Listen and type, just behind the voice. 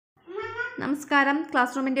നമസ്കാരം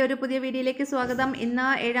ക്ലാസ് റൂമിൻ്റെ ഒരു പുതിയ വീഡിയോയിലേക്ക് സ്വാഗതം. ഇന്ന്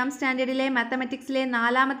 7ാം സ്റ്റാൻഡേർഡിലെ മാത്തമാറ്റിക്സിലെ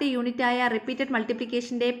 4ാമത്തെ യൂണിറ്റായ repeated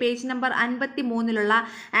മൾട്ടിപ്ലിക്കേഷൻ്റെ page number 53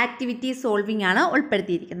 activity solving ആണ്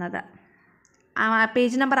ഉൾപ്പെടുത്തിയിരിക്കുന്നത്.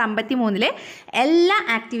 പേജ് നമ്പർ 53 എല്ലാ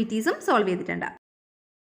ആക്ടിവിറ്റീസും സോൾവ് ചെയ്തിട്ടുണ്ട്.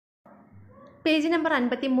 പേജ് നമ്പർ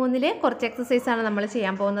 53 കുറച്ച് എക്സസൈസാണ് നമ്മൾ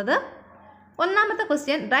ചെയ്യാൻ പോകുന്നത്. ഒന്നാമത്തെ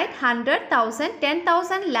question, right 100,000,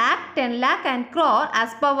 10,000, lakh, 10 lakh and crore as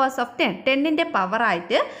powers of 10. 10ൻ്റെ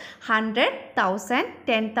പവറായിട്ട് 100,000,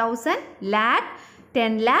 10,000, lakh,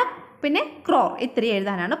 10 lakh പിന്നെ ക്രോർ ഇത്രയും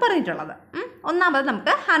എഴുതാനാണ് പറഞ്ഞിട്ടുള്ളത്. ഒന്നാമത്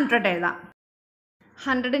നമുക്ക് 100 എഴുതാം.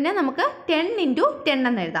 100നെ നമുക്ക് 10 × 10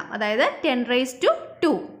 എന്ന് എഴുതാം. അതായത് 10 raised to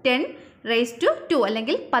 2, 10 raised to 2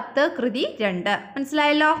 അല്ലെങ്കിൽ 10 കൃതി 2.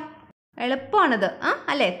 മനസ്സിലായല്ലോ, എളുപ്പമാണിത്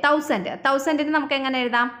അല്ലേ. 1000നെ നമുക്ക് എങ്ങനെ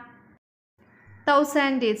എഴുതാം?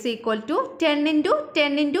 1000 is equal to 10 ×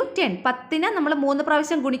 10 × 10. 10നെ നമ്മൾ 3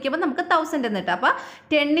 പ്രാവശ്യം ഗുണിക്കുമ്പോൾ നമുക്ക് 1000 എന്ന് കിട്ടും. അപ്പോൾ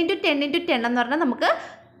 10 × 10 × 10 എന്ന് പറഞ്ഞാൽ നമുക്ക്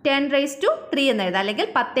 10 raised to 3 എന്ന് എഴുതാം, അല്ലെങ്കിൽ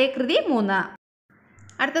 10 കൃതി 3.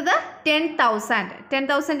 അടുത്തത് 10,000.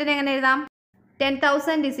 10,000നെ എങ്ങനെ എഴുതാം?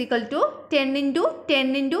 10,000 is equal to 10 × 10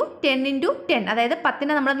 × 10 × 10. അതായത്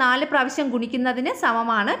 10നെ നമ്മൾ 4 പ്രാവശ്യം ഗുണിക്കുന്നതിന്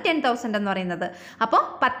സമമാണ് 10,000 എന്ന് പറയുന്നത്. അപ്പോൾ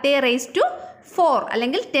 10 raised to 4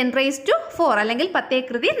 അല്ലെങ്കിൽ 10 raised to 4 അല്ലെങ്കിൽ 10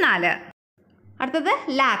 കൃതി 4. അടുത്തത്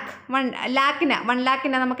ലാക്ക്. 1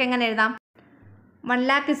 ലാക്കിനെ നമുക്ക് എങ്ങനെ എഴുതാം? 1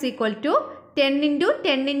 lakh is equal to 10 ×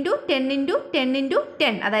 10 × 10 × 10 ×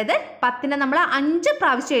 10. അതായത് 10നെ നമ്മൾ 5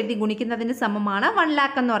 പ്രാവശ്യം എഴുതി ഗുണിക്കുന്നതിന് സമമാണ് 1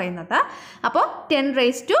 lakh എന്ന് പറയുന്നത്. അപ്പോൾ 10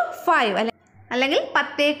 raised to 5 അല്ലെങ്കിൽ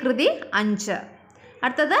 10 കൃതി 5.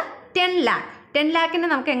 അടുത്തത് 10 lakh. 10 lakhനെ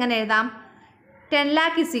നമുക്ക് എങ്ങനെ എഴുതാം? 10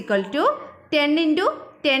 lakh is equal to 10 ×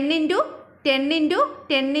 10 × 10 ×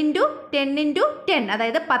 10 × 10 × 10.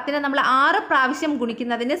 അതായത് 10നെ നമ്മൾ 6 പ്രാവശ്യം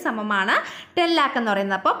ഗുണിക്കുന്നതിന് സമമാണ് 10 lakh എന്ന്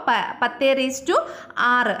പറയുന്നത്. അപ്പോൾ 10 raised to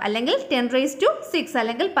 6 അല്ലെങ്കിൽ 10 raised to 6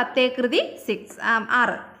 അല്ലെങ്കിൽ 10 കൃതി 6.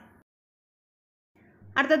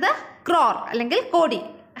 അടുത്തത് ക്രോർ അല്ലെങ്കിൽ കോടി.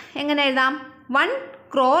 എങ്ങനെ എഴുതാം? 1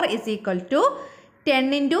 crore is equal to 10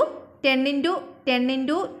 × 10 × 10 ×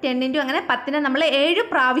 10 × അങ്ങനെ 10നെ നമ്മൾ 7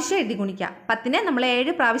 പ്രാവശ്യം എഴുതി ഗുണിക്കാം. 10നെ നമ്മൾ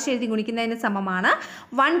 7 പ്രാവശ്യം എഴുതി ഗുണിക്കുന്നതിന് സമമാണ്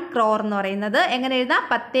 1 crore എന്ന് പറയുന്നത്. എങ്ങനെ എഴുതാം?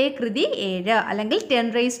 10 കൃതി 7 അല്ലെങ്കിൽ 10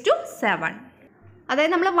 raised to 7.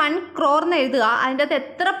 അതായത് നമ്മൾ 1 crore എന്ന് എഴുതുക, അതിൻ്റെ അകത്ത്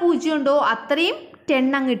എത്ര പൂജ്യം ഉണ്ടോ അത്രയും 10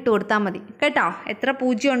 അങ്ങ് ഇട്ട് കൊടുത്താൽ മതി കേട്ടോ. എത്ര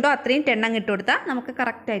പൂജ്യം ഉണ്ടോ അത്രയും 10 അങ്ങ് ഇട്ട് കൊടുത്താൽ നമുക്ക്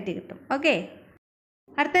കറക്റ്റായിട്ട് കിട്ടും. ഓക്കെ.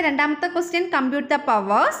 അടുത്ത രണ്ടാമത്തെ ക്വസ്റ്റ്യൻ, കമ്പ്യൂട്ട് ദ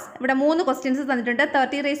പവേഴ്സ്. ഇവിടെ 3 ക്വസ്റ്റ്യൻസ് തന്നിട്ടുണ്ട്.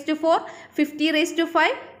 30 raised to 4, 50 raised to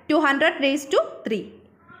 5, 200 raised to 3.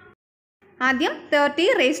 ആദ്യം 30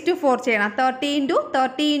 raised to 4 ചെയ്യണം. 30 ×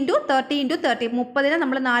 30 × 30 × 30. 30നെ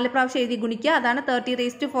നമ്മൾ 4 പ്രാവശ്യം എഴുതി ഗുണിക്കുക. അതാണ് 30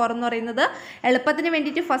 raised to 4 എന്ന് പറയുന്നത്. എളുപ്പത്തിന്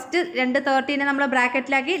വേണ്ടിയിട്ട് ഫസ്റ്റ് 2 30നെ നമ്മൾ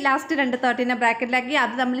ബ്രാക്കറ്റിലാക്കി, ലാസ്റ്റ് 2 30നെ ബ്രാക്കറ്റിലാക്കി.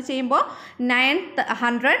 അത് നമ്മൾ ചെയ്യുമ്പോൾ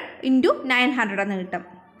 900 × 900 എന്ന് കിട്ടും.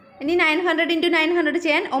 ഇനി 900 × 900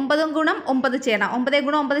 ചെയ്യാൻ 9 × 9 ചെയ്യണം. 9 ×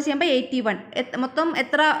 9 ചെയ്യുമ്പോൾ 81. മൊത്തം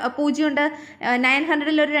എത്ര പൂജ്യമുണ്ട്?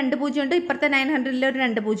 900ൽ ഒരു 2 പൂജ്യമുണ്ട്, ഇപ്പുറത്തെ 900ൽ ഒരു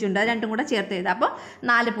 2 പൂജ്യമുണ്ട്. അത് രണ്ടും കൂടെ ചേർത്ത് എഴുതാം. അപ്പോൾ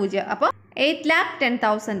 4 പൂജ്യം. അപ്പോൾ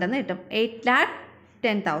 8,10,000 എന്ന് കിട്ടും.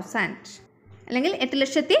 8,10,000 അല്ലെങ്കിൽ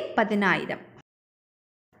 8,10,000.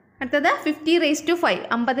 അടുത്തത് 50 raised to 5.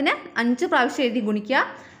 50നെ 5 പ്രാവശ്യം എഴുതി ഗുണിക്കുക.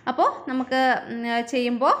 അപ്പോൾ നമുക്ക്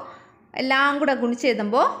ചെയ്യുമ്പോൾ എല്ലാം കൂടെ ഗുണിച്ച്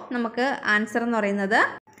എഴുതുമ്പോൾ നമുക്ക് ആൻസർ എന്ന് പറയുന്നത്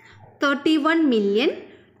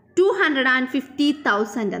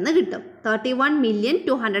 31,250,000 എന്ന് കിട്ടും.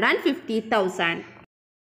 31,250,000.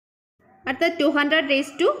 അടുത്ത 200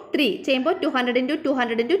 raised to 3 ചെയ്യുമ്പോൾ 200 ×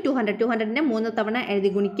 200 × 200. 200നെ 3 തവണ എഴുതി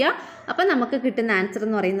ഗുണിക്കുക. അപ്പോൾ നമുക്ക് കിട്ടുന്ന ആൻസർ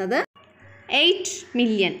എന്ന് പറയുന്നത് 8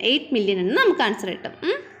 million. 8 million എന്ന് നമുക്ക് ആൻസർ കിട്ടും.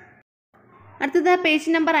 അടുത്തത് പേജ്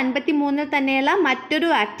നമ്പർ 53 തന്നെയുള്ള മറ്റൊരു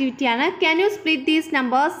ആക്ടിവിറ്റിയാണ്. Can you split these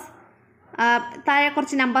numbers? താഴെ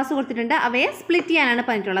കുറച്ച് നമ്പേഴ്സ് കൊടുത്തിട്ടുണ്ട്, അവയെ സ്പ്ലിറ്റ് ചെയ്യാനാണ്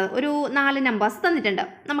പറഞ്ഞിട്ടുള്ളത്. ഒരു 4 നമ്പേഴ്സ് തന്നിട്ടുണ്ട്.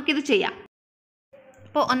 നമുക്കിത് ചെയ്യാം.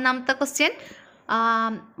 അപ്പോൾ ഒന്നാമത്തെ ക്വസ്റ്റ്യൻ,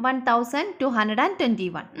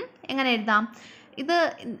 1,221. എങ്ങനെ എഴുതാം? ഇത്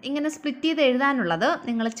ഇങ്ങനെ സ്പ്ലിറ്റ് ചെയ്ത് എഴുതാനുള്ളത്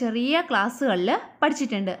നിങ്ങൾ ചെറിയ ക്ലാസ്സുകളിൽ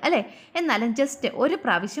പഠിച്ചിട്ടുണ്ട് അല്ലേ. എന്നാലും ജസ്റ്റ് ഒരു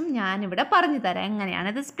പ്രാവശ്യം ഞാനിവിടെ പറഞ്ഞു തരാം എങ്ങനെയാണ്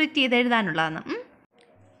ഇത് സ്പ്ലിറ്റ് ചെയ്ത് എഴുതാനുള്ളതെന്ന്.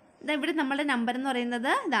 ഇവിടെ നമ്മുടെ നമ്പർ എന്ന്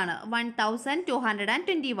പറയുന്നത് ഇതാണ്,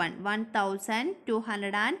 1,221.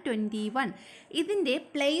 1,221. ഇതിൻ്റെ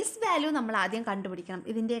പ്ലേസ് വാല്യൂ നമ്മൾ ആദ്യം കണ്ടുപിടിക്കണം.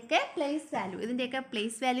 ഇതിൻ്റെയൊക്കെ പ്ലേസ് വാല്യൂ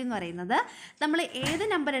എന്ന് പറയുന്നത് നമ്മൾ ഏത്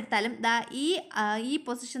നമ്പർ എടുത്താലും ഈ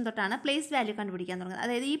പൊസിഷൻ തൊട്ടാണ് പ്ലേസ് വാല്യൂ കണ്ടുപിടിക്കാൻ തുടങ്ങുന്നത്.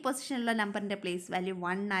 അതായത് ഈ പൊസിഷനിലുള്ള നമ്പറിൻ്റെ പ്ലേസ് വാല്യൂ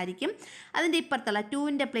 1 ആയിരിക്കും. അതിൻ്റെ ഇപ്പുറത്തുള്ള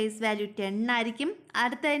 2ൻ്റെ പ്ലേസ് വാല്യൂ 10 ആയിരിക്കും.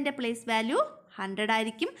 അടുത്തതിൻ്റെ പ്ലേസ് വാല്യൂ 100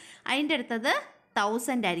 ആയിരിക്കും. അതിൻ്റെ അടുത്തത്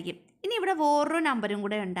 1000 ആയിരിക്കും. ഇനി ഇവിടെ വേറൊരു നമ്പറും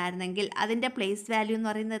കൂടെ ഉണ്ടായിരുന്നെങ്കിൽ അതിൻ്റെ പ്ലേസ് വാല്യൂ എന്ന്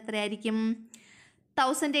പറയുന്നത് എത്രയായിരിക്കും?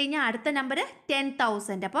 1000 കഴിഞ്ഞാൽ അടുത്ത നമ്പർ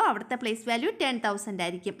 10,000. അപ്പോൾ അവിടുത്തെ പ്ലേസ് വാല്യൂ 10,000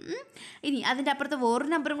 ആയിരിക്കും. ഇനി അതിൻ്റെ അപ്പുറത്ത് വേറൊരു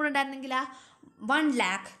നമ്പറും കൂടെ ഉണ്ടായിരുന്നെങ്കിൽ 1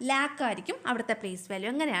 ലാക്ക് ആയിരിക്കും അവിടുത്തെ പ്ലേസ് വാല്യൂ.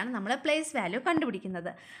 അങ്ങനെയാണ് നമ്മൾ പ്ലേസ് വാല്യൂ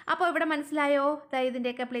കണ്ടുപിടിക്കുന്നത്. അപ്പോൾ ഇവിടെ മനസ്സിലായോ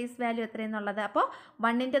ഇതിൻ്റെയൊക്കെ പ്ലേസ് വാല്യൂ എത്രയെന്നുള്ളത്? അപ്പോൾ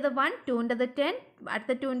 1ൻ്റെത് 1, 2ൻ്റെത് 10,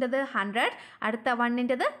 അടുത്ത 2ൻ്റെത് 100, അടുത്ത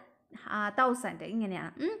 1ൻ്റെത് 1000.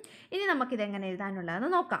 ഇങ്ങനെയാണ്. ഇനി നമുക്കിതെങ്ങനെ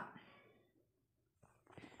എഴുതാനുള്ളതെന്ന് നോക്കാം.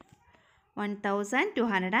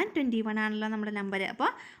 1221 ആണല്ലോ നമ്മുടെ നമ്പർ. അപ്പോൾ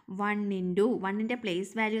 1 × 1ൻ്റെ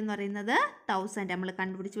പ്ലേസ് വാല്യൂ എന്ന് പറയുന്നത് 1000 നമ്മൾ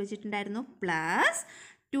കണ്ടുപിടിച്ച് വെച്ചിട്ടുണ്ടായിരുന്നു. പ്ലസ്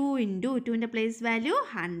 2 × 2ൻ്റെ പ്ലേസ് വാല്യൂ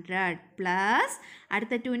 100 പ്ലസ്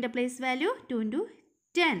അടുത്ത 2ൻ്റെ place value 2 ×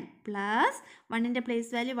 10 plus 1ൻ്റെ place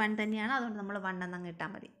value 1 തന്നെയാണ്. അതുകൊണ്ട് നമ്മൾ 1 എന്നങ്ങ് ഇട്ടാൽ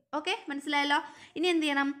മതി. ഓക്കെ, മനസ്സിലായല്ലോ. ഇനി എന്ത്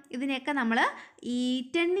ചെയ്യണം? ഇതിനെയൊക്കെ നമ്മൾ ഈ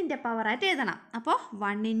 10ൻ്റെ പവറായിട്ട് എഴുതണം. അപ്പോൾ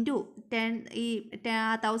 1 × 10 ഈ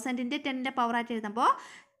 1000ൻ്റെ 10ൻ്റെ പവറായിട്ട് എഴുതുമ്പോൾ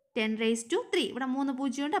 10⁻³ ഇവിടെ 3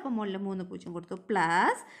 പൂജ്യം ഉണ്ട്. അപ്പോൾ മുകളിൽ 3 പൂജ്യം കൊടുത്തു.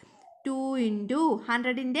 പ്ലസ് 2 ×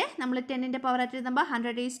 100ൻ്റെ നമ്മൾ 10ൻ്റെ പവറായിട്ട് എഴുതുമ്പോൾ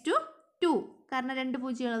 100⁻², കാരണം 2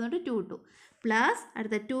 പൂജ്യം ഉള്ളതുകൊണ്ട് 2 ഇട്ടു. പ്ലസ്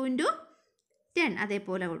അടുത്ത 2 × 10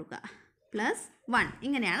 അതേപോലെ കൊടുക്കുക. പ്ലസ് 1.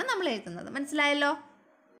 ഇങ്ങനെയാണ് നമ്മൾ എഴുതുന്നത്. മനസ്സിലായല്ലോ.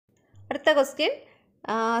 അടുത്ത ക്വസ്റ്റ്യൻ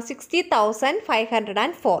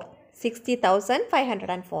 60,504.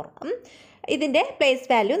 60,504. ഇതിൻ്റെ പ്ലേസ്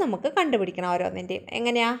വാല്യൂ നമുക്ക് കണ്ടുപിടിക്കണം ഓരോന്നിൻ്റെയും.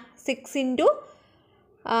 എങ്ങനെയാണ്? 6 ×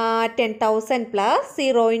 10,000 പ്ലസ്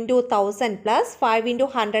 0 × 1000 പ്ലസ് 5 ×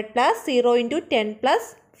 100 പ്ലസ് 0 × 10 പ്ലസ്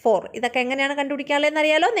 4. ഇതൊക്കെ എങ്ങനെയാണ് കണ്ടുപിടിക്കാനുള്ളതെന്ന്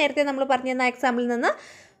അറിയാലോ. നേരത്തെ നമ്മൾ പറഞ്ഞു തന്ന എക്സാമ്പിളിൽ നിന്ന്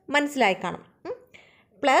മനസ്സിലായി കാണും.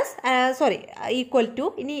 പ്ലസ് ഈക്വൽ ടു,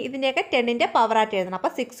 ഇനി ഇതിൻ്റെയൊക്കെ 10ൻ്റെ പവറായിട്ട് എഴുതണം.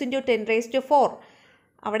 അപ്പോൾ 6 × 10⁻⁴.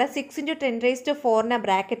 അവിടെ 6 × 10⁻⁴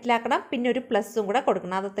 ബ്രാക്കറ്റിലാക്കണം. പിന്നെ ഒരു പ്ലസ്സും കൂടെ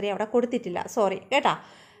കൊടുക്കണം. അതത്രയും അവിടെ കൊടുത്തിട്ടില്ല, സോറി കേട്ടോ.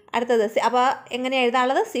 അടുത്തത് അപ്പോൾ എങ്ങനെ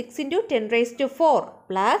എഴുതാനുള്ളത്? 6 × 10⁻⁴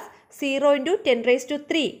 പ്ലസ് 0 ×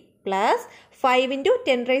 10⁻³ പ്ലസ് 5 ×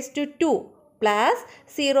 10⁻² പ്ലസ്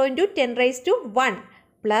 0 × 10⁻1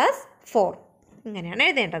 പ്ലസ് 4. ഇങ്ങനെയാണ്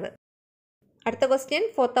എഴുതേണ്ടത്. അടുത്ത ക്വസ്റ്റ്യൻ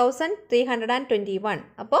 4321.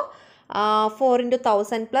 അപ്പോൾ 4 ×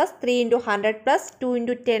 1000 പ്ലസ് 3 × 100 പ്ലസ് 2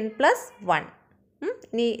 × 10 പ്ലസ് 1.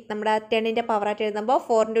 ഇനി നമ്മുടെ 10ൻ്റെ പവറായിട്ട് എഴുതുമ്പോൾ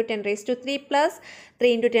 4 × 10⁻³ പ്ലസ്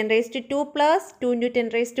 3 × 10⁻² പ്ലസ് 2 ×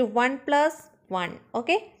 10⁻1 പ്ലസ് 1.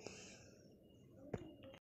 ഓക്കെ.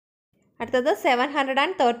 അടുത്തത്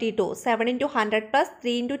 732. 7 × 100 പ്ലസ്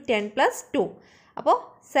 3 × 10 പ്ലസ് 2. അപ്പോൾ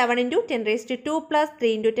 7 × 10⁻² പ്ലസ്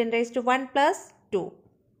 3 × 10⁻1 പ്ലസ് 2.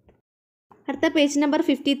 അടുത്ത പേജ് നമ്പർ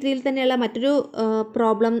 53 തന്നെയുള്ള മറ്റൊരു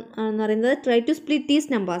പ്രോബ്ലം എന്ന് പറയുന്നത് try to split these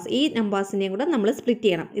numbers. ഈ നമ്പേഴ്സിനെയും കൂടെ നമ്മൾ സ്പ്ലിറ്റ്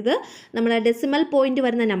ചെയ്യണം. ഇത് നമ്മുടെ ഡെസിമൽ പോയിന്റ്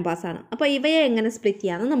വരുന്ന നമ്പേഴ്സാണ്. അപ്പോൾ ഇവയെ എങ്ങനെ സ്പ്ലിറ്റ്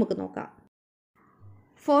ചെയ്യാമെന്ന് നമുക്ക് നോക്കാം.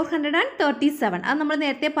 437 അത് നമ്മൾ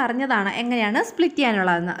നേരത്തെ പറഞ്ഞതാണ് എങ്ങനെയാണ് സ്പ്ലിറ്റ്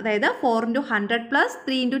ചെയ്യാനുള്ളതെന്ന്. അതായത് 4 × 100 പ്ലസ്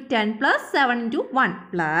 3 × 10 പ്ലസ് 7 × 1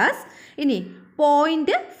 പ്ലസ് ഇനി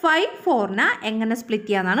 0.54 എങ്ങനെ സ്പ്ലിറ്റ്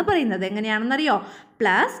ചെയ്യാമെന്നാണ് പറയുന്നത്. എങ്ങനെയാണെന്നറിയോ?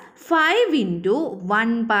 Plus 5 ×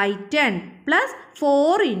 1/10 plus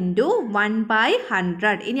 4 ×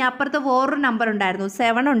 1/100. ഇനി അപ്പുറത്ത് വേറൊരു നമ്പർ ഉണ്ടായിരുന്നു,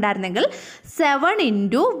 7 ഉണ്ടായിരുന്നെങ്കിൽ 7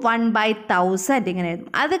 × 1/1000 ഇങ്ങനെ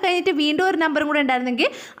ആയിരുന്നു. അത് കഴിഞ്ഞിട്ട് വീണ്ടും ഒരു നമ്പറും കൂടെ ഉണ്ടായിരുന്നെങ്കിൽ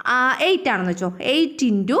 8 ആണെന്ന് വെച്ചോ, 8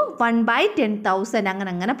 × 1/10,000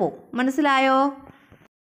 അങ്ങനെ പോകും. മനസ്സിലായോ?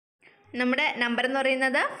 നമ്മുടെ നമ്പർ എന്ന്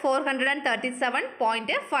പറയുന്നത്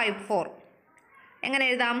 437.54. എങ്ങനെ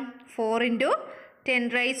എഴുതാം? 4 ×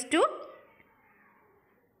 10⁻²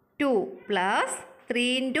 പ്ലസ്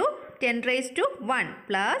 3 × 10⁻1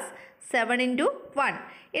 പ്ലസ് 7 × 1.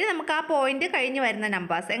 ഇനി നമുക്ക് ആ പോയിന്റ് കഴിഞ്ഞ് വരുന്ന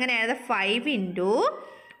നമ്പേഴ്സ് എങ്ങനെ എഴുതാം? 5 ×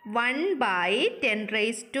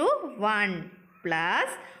 1/10⁻1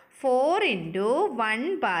 പ്ലസ് 4 ×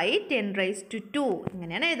 1/10⁻².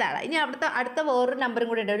 ഇങ്ങനെയാണ് എഴുതാറ്. ഇനി അടുത്ത വേറൊരു നമ്പറും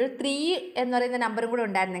കൂടെ ഉണ്ട്, ഒരു 3 എന്ന് പറയുന്ന നമ്പറും കൂടെ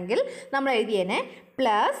ഉണ്ടായിരുന്നെങ്കിൽ നമ്മൾ എഴുതിയേനെ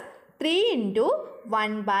പ്ലസ് 3 ×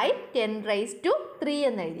 1/10⁻³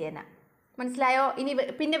 എന്ന് എഴുതിയേനെ. മനസ്സിലായോ? ഇനി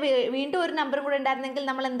പിന്നെ വീണ്ടും ഒരു നമ്പറും കൂടെ ഉണ്ടായിരുന്നെങ്കിൽ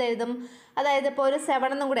നമ്മൾ എന്ത് എഴുതും? അതായത് ഇപ്പോൾ ഒരു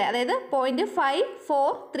 7 എന്നും കൂടെ, അതായത്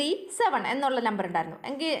 0.5437 എന്നുള്ള നമ്പർ ഉണ്ടായിരുന്നു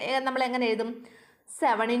എങ്കിൽ നമ്മൾ എങ്ങനെ എഴുതും?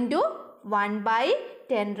 7 ×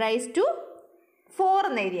 1/10⁻⁴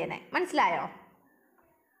 എന്ന് എഴുതിയേനെ. മനസ്സിലായോ?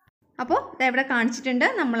 അപ്പോൾ ഇവിടെ കാണിച്ചിട്ടുണ്ട്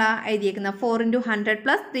നമ്മൾ എഴുതിയേക്കുന്ന 4 × 100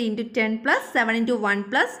 പ്ലസ് 3 × 10 പ്ലസ് 7 × 1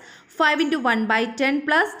 പ്ലസ് 5 × 1/10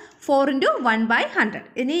 പ്ലസ് 4 × 1/100.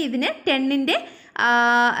 ഇനി ഇതിനെ 10ൻ്റെ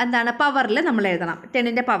പവറിൽ നമ്മൾ എഴുതണം.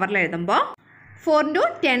 10ൻ്റെ പവറിൽ എഴുതുമ്പോൾ 4 ×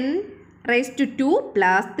 10⁻²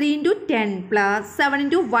 പ്ലസ് 3 × 10 പ്ലസ് 7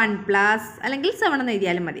 × 1 പ്ലസ് അല്ലെങ്കിൽ 7 എന്ന്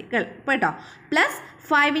എഴുതിയാലും മതി കേട്ടോ, പ്ലസ്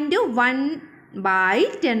 5 ×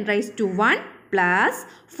 1/10⁻1 പ്ലസ്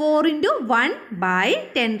 4 ×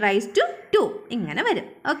 1/10⁻². ഇങ്ങനെ വരും.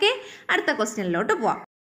 ഓക്കെ, അടുത്ത ക്വസ്റ്റ്യനിലോട്ട് പോവാം.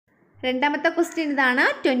 രണ്ടാമത്തെ ക്വസ്റ്റ്യൻ ഇതാണ്.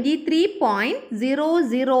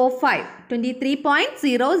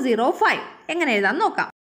 23.005. എങ്ങനെ എഴുതാം നോക്കാം.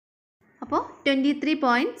 അപ്പോൾ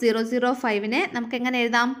 23.005 നമുക്ക് എങ്ങനെ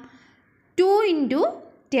എഴുതാം? 2 ×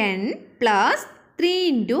 10 പ്ലസ്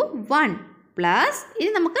 3 × 1 പ്ലസ്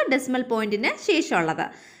ഇനി നമുക്ക് ഡെസിമൽ പോയിൻറ്റിന് ശേഷമുള്ളത്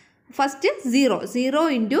ഫസ്റ്റ് 0 ×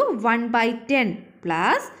 1/10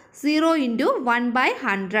 പ്ലസ് 0 ×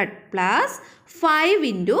 1/100 പ്ലസ് 5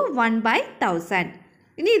 × 1/1000.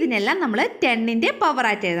 ഇനി ഇതിനെല്ലാം നമ്മൾ 10ൻ്റെ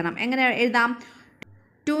പവറായിട്ട് എഴുതണം. എങ്ങനെ എഴുതാം?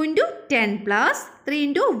 2 × 10 പ്ലസ് 3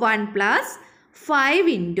 × 1 പ്ലസ്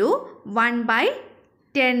 5 ×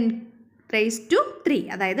 1/10⁻3.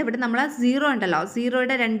 അതായത് ഇവിടെ നമ്മൾ 0 ഉണ്ടല്ലോ,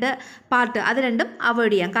 0യുടെ 2 പാർട്ട്, അത് രണ്ടും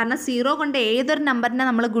അവോയ്ഡ് ചെയ്യാം. കാരണം 0 കൊണ്ട് ഏതൊരു നമ്പറിനെ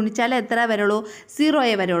നമ്മൾ ഗുണിച്ചാലും എത്ര വരുള്ളൂ?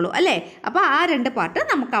 0 വരുള്ളൂ അല്ലേ? അപ്പോൾ ആ 2 പാർട്ട്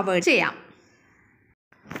നമുക്ക് അവോയ്ഡ് ചെയ്യാം.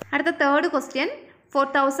 അടുത്ത തേർഡ് ക്വസ്റ്റ്യൻ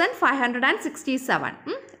 4567.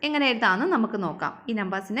 എങ്ങനെ എഴുതാമെന്ന് നമുക്ക് നോക്കാം. ഈ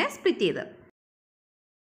നമ്പേഴ്സിനെ സ്പ്ലിറ്റ് ചെയ്ത്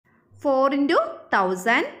 4 ×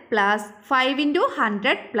 1000 പ്ലസ് 5 ×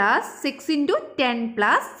 100 പ്ലസ് 6 × 10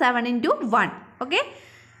 പ്ലസ് 7 × 1. ഓക്കെ,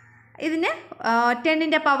 ഇതിന്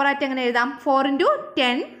 10ൻ്റെ പവറായിട്ട് എങ്ങനെ എഴുതാം? 4 ×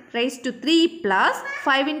 10⁻³ പ്ലസ്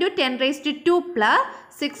 5 × 10⁻² പ്ലസ്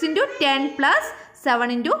 6 × 10 പ്ലസ്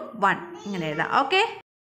 7 × 1 ഇങ്ങനെ എഴുതാം. ഓക്കെ,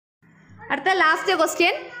 അടുത്ത ലാസ്റ്റ്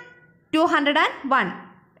ക്വസ്റ്റ്യൻ 201.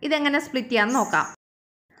 ഇതെങ്ങനെ സ്പ്ലിറ്റ് ചെയ്യാമെന്ന് നോക്കാം.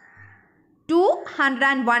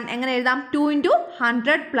 201 എങ്ങനെ എഴുതാം? 2 ×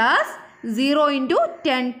 100 പ്ലസ് 0 ×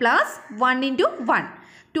 10 പ്ലസ് 1 × 1.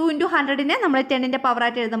 2 × 100നെ നമ്മൾ 10ൻ്റെ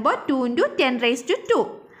പവറായിട്ട് എഴുതുമ്പോൾ 2 × 10⁻².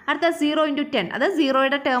 അടുത്ത 0 × 10, അത്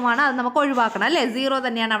 0യുടെ ടേം ആണ്, അത് നമുക്ക് ഒഴിവാക്കണം അല്ലേ? 0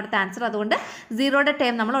 തന്നെയാണ് അവിടുത്തെ ആൻസർ, അതുകൊണ്ട് 0യുടെ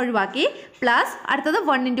ടേം നമ്മൾ ഒഴിവാക്കി. പ്ലസ് അടുത്തത്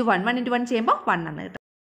 1 × 1 ചെയ്യുമ്പോൾ 1 എന്ന് കിട്ടും.